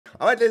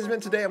Alright ladies and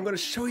gentlemen, today I'm going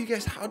to show you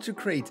guys how to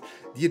create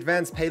the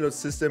advanced payload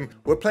system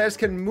where players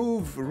can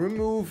move,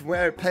 remove,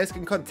 where players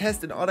can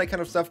contest and all that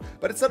kind of stuff.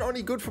 But it's not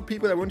only good for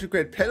people that want to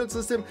create payload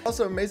system,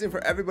 also amazing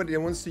for everybody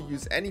that wants to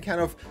use any kind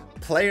of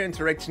player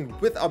interaction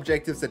with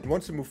objectives that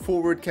want to move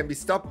forward, can be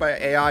stopped by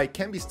AI,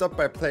 can be stopped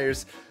by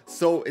players.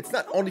 So it's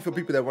not only for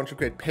people that want to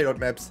create payload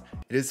maps,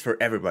 it is for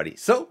everybody.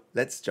 So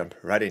let's jump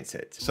right into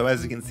it. So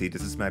as you can see,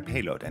 this is my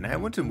payload and I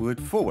want to move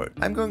it forward.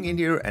 I'm going in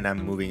here and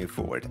I'm moving it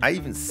forward. I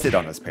even sit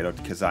on this payload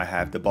because I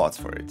have the bots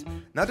for it.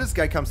 Now this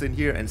guy comes in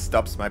here and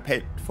stops my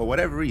payload for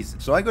whatever reason.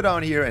 So I go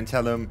down here and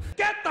tell him,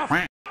 "Get the f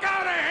out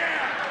of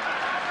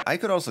here!" I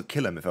could also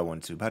kill him if I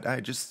want to, but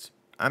I'm just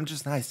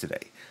nice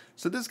today.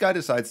 So this guy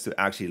decides to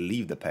actually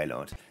leave the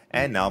payload,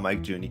 and now my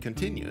journey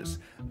continues.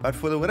 But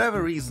for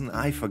whatever reason,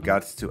 I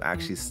forgot to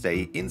actually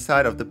stay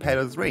inside of the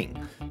payload's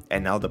ring,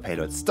 and now the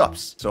payload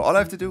stops. So all I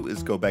have to do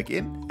is go back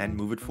in and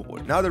move it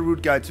forward. Now the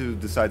root guy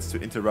decides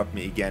to interrupt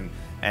me again,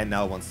 and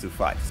now wants to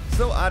fight.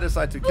 So I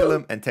decide to kill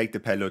him and take the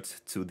payload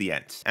to the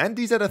end. And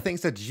these are the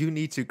things that you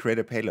need to create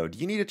a payload.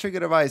 You need a trigger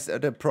device,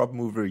 the prop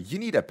mover, you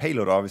need a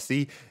payload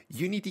obviously,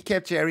 you need the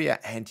capture area,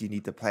 and you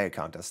need the player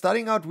counter.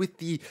 Starting out with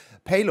the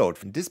payload.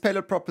 This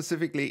payload prop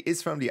specifically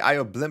is from the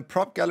IO Blimp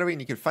prop gallery,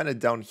 and you can find it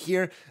down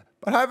here.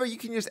 But however, you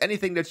can use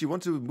anything that you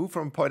want to move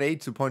from point A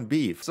to point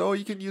B. So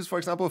you can use, for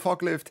example, a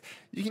forklift,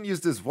 you can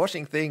use this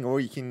washing thing, or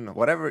you can,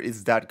 whatever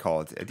is that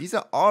called. These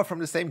are all from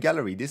the same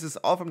gallery. This is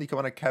all from the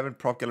Commander Kevin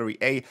prop gallery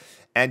A.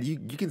 And you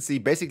can see,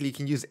 basically, you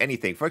can use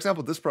anything. For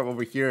example, this prop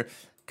over here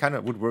kind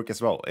of would work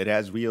as well. It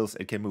has wheels,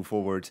 it can move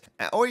forward.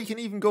 Or you can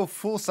even go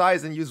full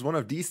size and use one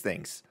of these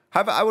things.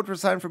 However, I would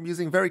refrain from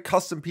using very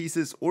custom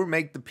pieces or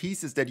make the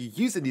pieces that you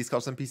use in these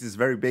custom pieces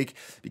very big,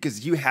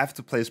 because you have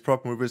to place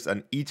prop movers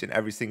on each and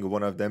every single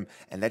one of them,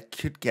 and that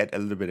could get a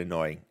little bit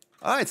annoying.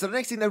 Alright, so the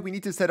next thing that we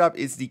need to set up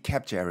is the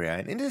capture area,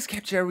 and in this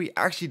capture area we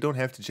actually don't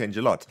have to change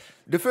a lot.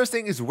 The first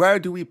thing is, where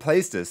do we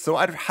place this? So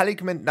I'd highly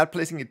recommend not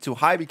placing it too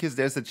high, because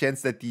there's a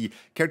chance that the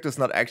character does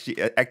not actually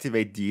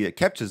activate the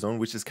capture zone,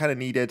 which is kind of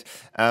needed.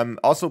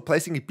 Also,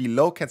 placing it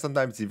below can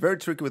sometimes be very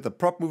tricky with a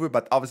prop mover,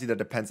 but obviously that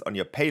depends on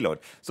your payload.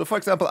 So for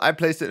example, I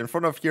placed it in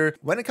front of here.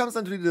 When it comes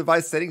down to the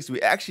device settings,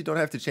 we actually don't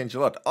have to change a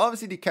lot.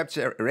 Obviously the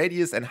capture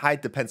radius and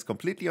height depends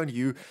completely on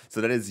you, so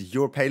that is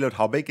your payload,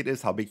 how big it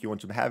is, how big you want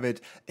to have it.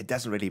 It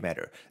doesn't really matter.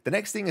 The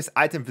next thing is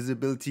item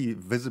visibility,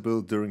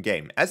 visible during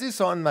game. As you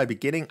saw in my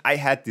beginning, I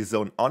had the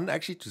zone on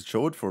actually to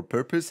show it for a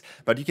purpose,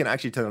 but you can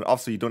actually turn it off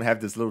so you don't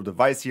have this little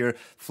device here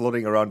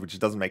floating around, which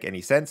doesn't make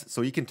any sense.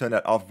 So you can turn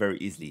that off very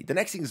easily. The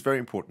next thing is very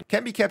important.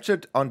 Can be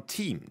captured on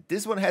team.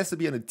 This one has to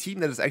be on a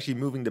team that is actually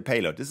moving the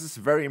payload. This is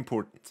very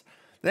important.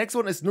 The next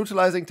one is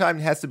neutralizing time.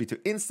 It has to be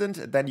to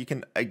instant. Then you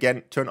can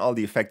again turn all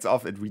the effects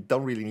off. We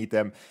don't really need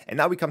them. And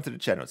now we come to the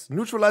channels.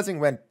 Neutralizing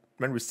when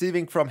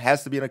receiving from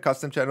has to be in a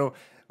custom channel.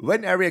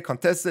 When area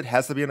contested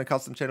has to be in a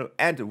custom channel,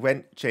 and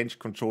when change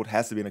controlled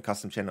has to be in a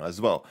custom channel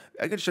as well.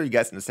 I can show you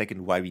guys in a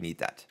second why we need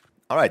that.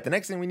 Alright, the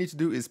next thing we need to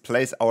do is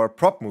place our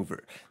prop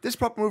mover. This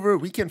prop mover,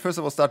 we can first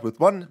of all start with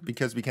one,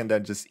 because we can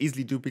then just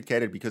easily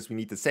duplicate it, because we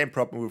need the same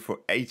prop mover for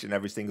each and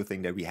every single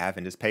thing that we have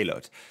in this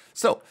payload.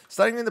 So,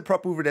 starting in the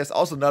prop mover, there's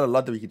also not a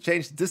lot that we can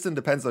change. Distance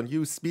depends on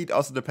you, speed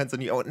also depends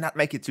on you. I would not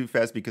make it too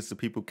fast, because the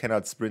people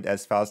cannot sprint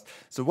as fast.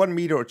 So 1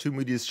 meter or 2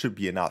 meters should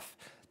be enough.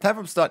 Time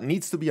from start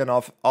needs to be on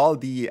off. All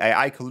the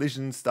AI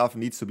collision stuff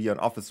needs to be on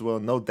off as well.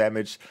 No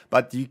damage,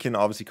 but you can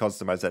obviously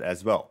customize that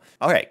as well.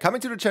 Okay, coming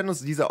to the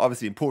channels, these are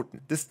obviously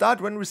important. The start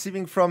when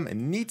receiving from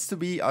needs to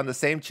be on the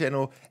same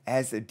channel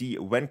as the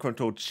when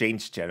controlled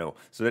change channel.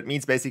 So that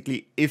means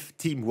basically if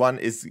team 1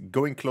 is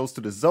going close to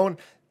the zone,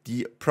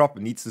 the prop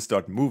needs to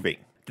start moving.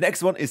 The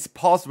next one is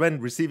pause when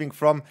receiving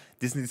from.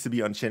 This needs to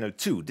be on channel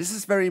 2. This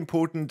is very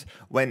important.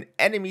 When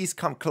enemies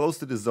come close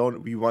to the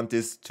zone, we want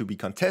this to be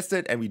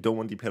contested and we don't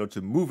want the payload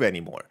to move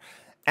anymore.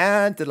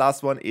 And the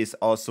last one is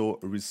also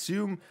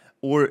resume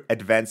or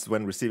advanced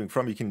when receiving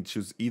from. You can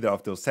choose either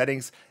of those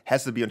settings.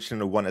 Has to be on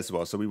channel 1 as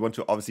well. So we want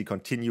to obviously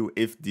continue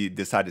if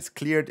the side is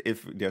cleared,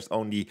 if there's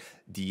only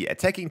the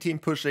attacking team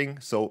pushing.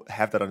 So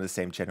have that on the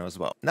same channel as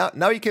well.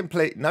 Now you can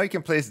place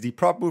the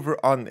prop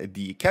mover on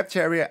the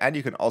capture area, and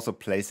you can also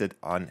place it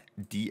on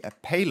the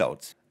payload.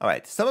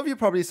 Alright, some of you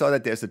probably saw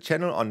that there's a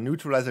channel on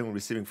neutralizing when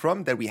receiving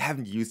from that we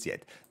haven't used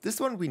yet. This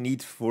one we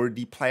need for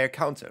the player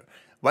counter.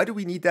 Why do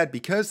we need that?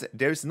 Because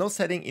there's no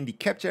setting in the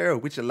capture area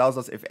which allows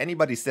us, if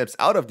anybody steps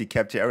out of the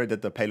capture area,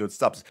 that the payload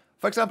stops.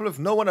 For example, if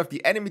no one of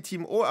the enemy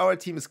team or our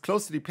team is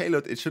close to the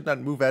payload, it should not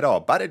move at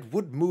all, but it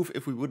would move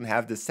if we wouldn't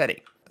have this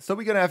setting. So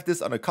we're gonna have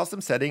this on a custom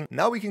setting.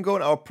 Now we can go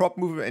in our prop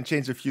mover and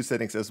change a few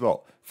settings as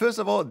well. First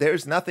of all,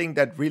 there's nothing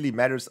that really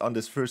matters on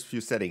this first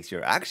few settings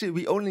here. Actually,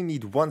 we only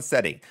need one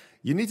setting.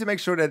 you need to make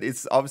sure that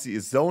it's obviously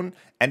a zone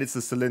and it's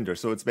a cylinder.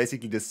 So it's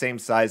basically the same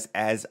size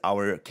as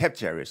our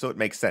capture area. So it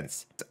makes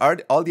sense.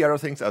 All the other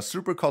things are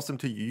super custom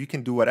to you. You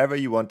can do whatever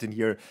you want in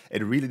here.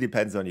 It really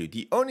depends on you.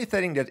 The only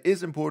thing that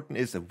is important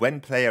is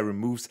when player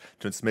removes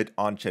transmit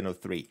on channel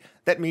 3.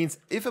 That means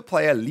if a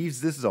player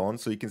leaves this zone,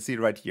 so you can see it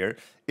right here,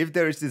 if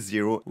there is this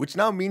 0, which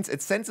now means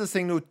it sends a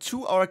signal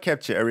to our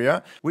capture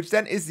area, which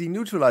then is the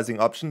neutralizing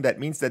option. That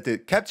means that the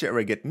capture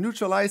area get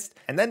neutralized.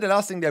 And then the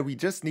last thing that we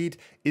just need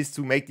is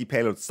to make the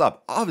payload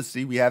stop.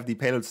 Obviously, we have the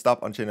payload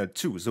stop on channel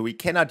 2, so we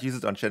cannot use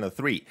it on channel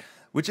 3,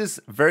 which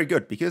is very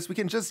good because we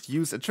can just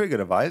use a trigger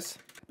device.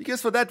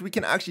 Because for that, we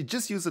can actually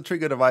just use a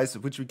trigger device,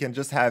 which we can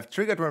just have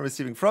triggered when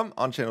receiving from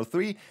on channel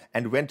 3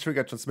 and when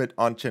triggered transmit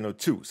on channel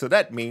 2. So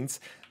that means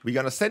we're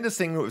going to send a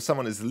signal if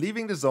someone is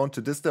leaving the zone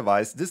to this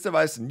device. This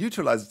device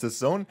neutralizes the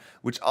zone,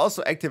 which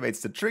also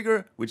activates the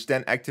trigger, which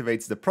then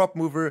activates the prop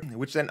mover,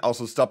 which then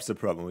also stops the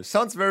prop mover.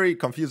 Sounds very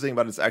confusing,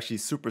 but it's actually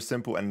super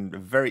simple and a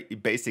very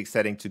basic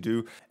setting to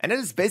do. And that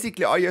is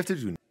basically all you have to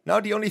do. Now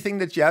the only thing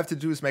that you have to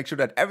do is make sure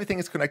that everything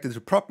is connected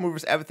to prop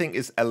movers, everything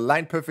is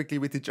aligned perfectly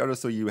with each other,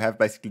 so you have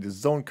basically the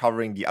zone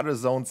covering the other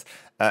zones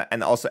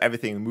and also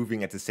everything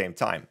moving at the same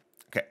time.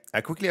 Okay,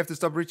 I quickly have to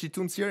stop Richie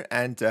Toons here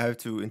and I have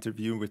to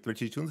interview with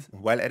Richie Toons.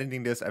 While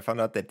editing this, I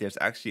found out that there's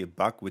actually a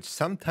bug which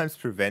sometimes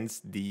prevents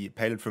the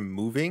payload from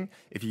moving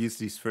if you use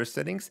these first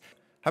settings.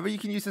 However, you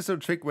can use this sort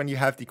of trick when you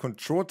have the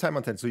control time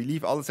on 10. So you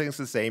leave all the settings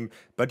the same,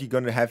 but you're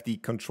going to have the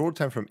control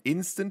time from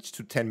instant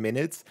to 10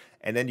 minutes.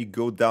 And then you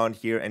go down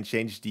here and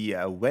change the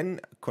when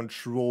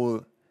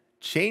control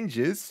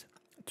changes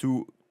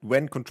to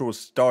when control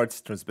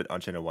starts transmit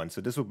on channel 1. So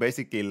this will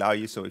basically allow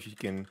you, so if you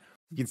can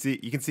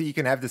you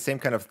can have the same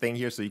kind of thing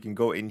here. So you can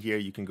go in here,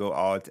 you can go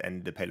out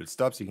and the payload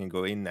stops, you can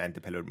go in and the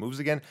payload moves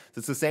again. So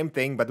it's the same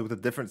thing, but with a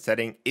different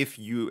setting if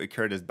you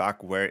occur this bug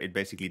where it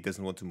basically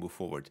doesn't want to move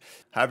forward.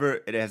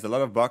 However, it has a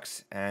lot of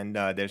bugs and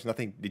there's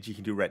nothing that you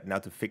can do right now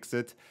to fix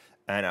it.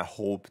 And I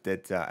hope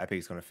that Epic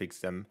is going to fix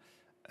them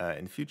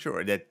in the future,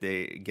 or that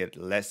they get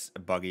less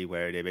buggy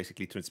where they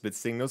basically transmit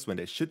signals when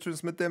they should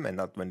transmit them and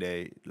not when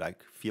they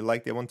feel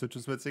like they want to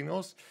transmit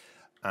signals.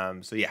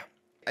 So yeah.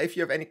 If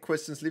you have any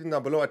questions, leave them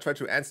down below. I try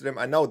to answer them.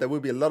 I know there will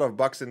be a lot of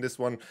bugs in this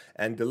one,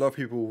 and a lot of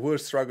people will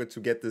struggle to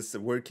get this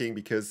working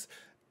because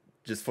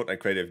just Fortnite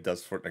Creative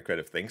does Fortnite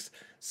Creative things.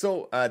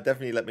 So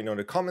definitely let me know in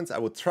the comments. I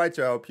will try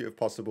to help you if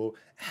possible,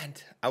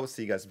 and I will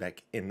see you guys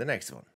back in the next one.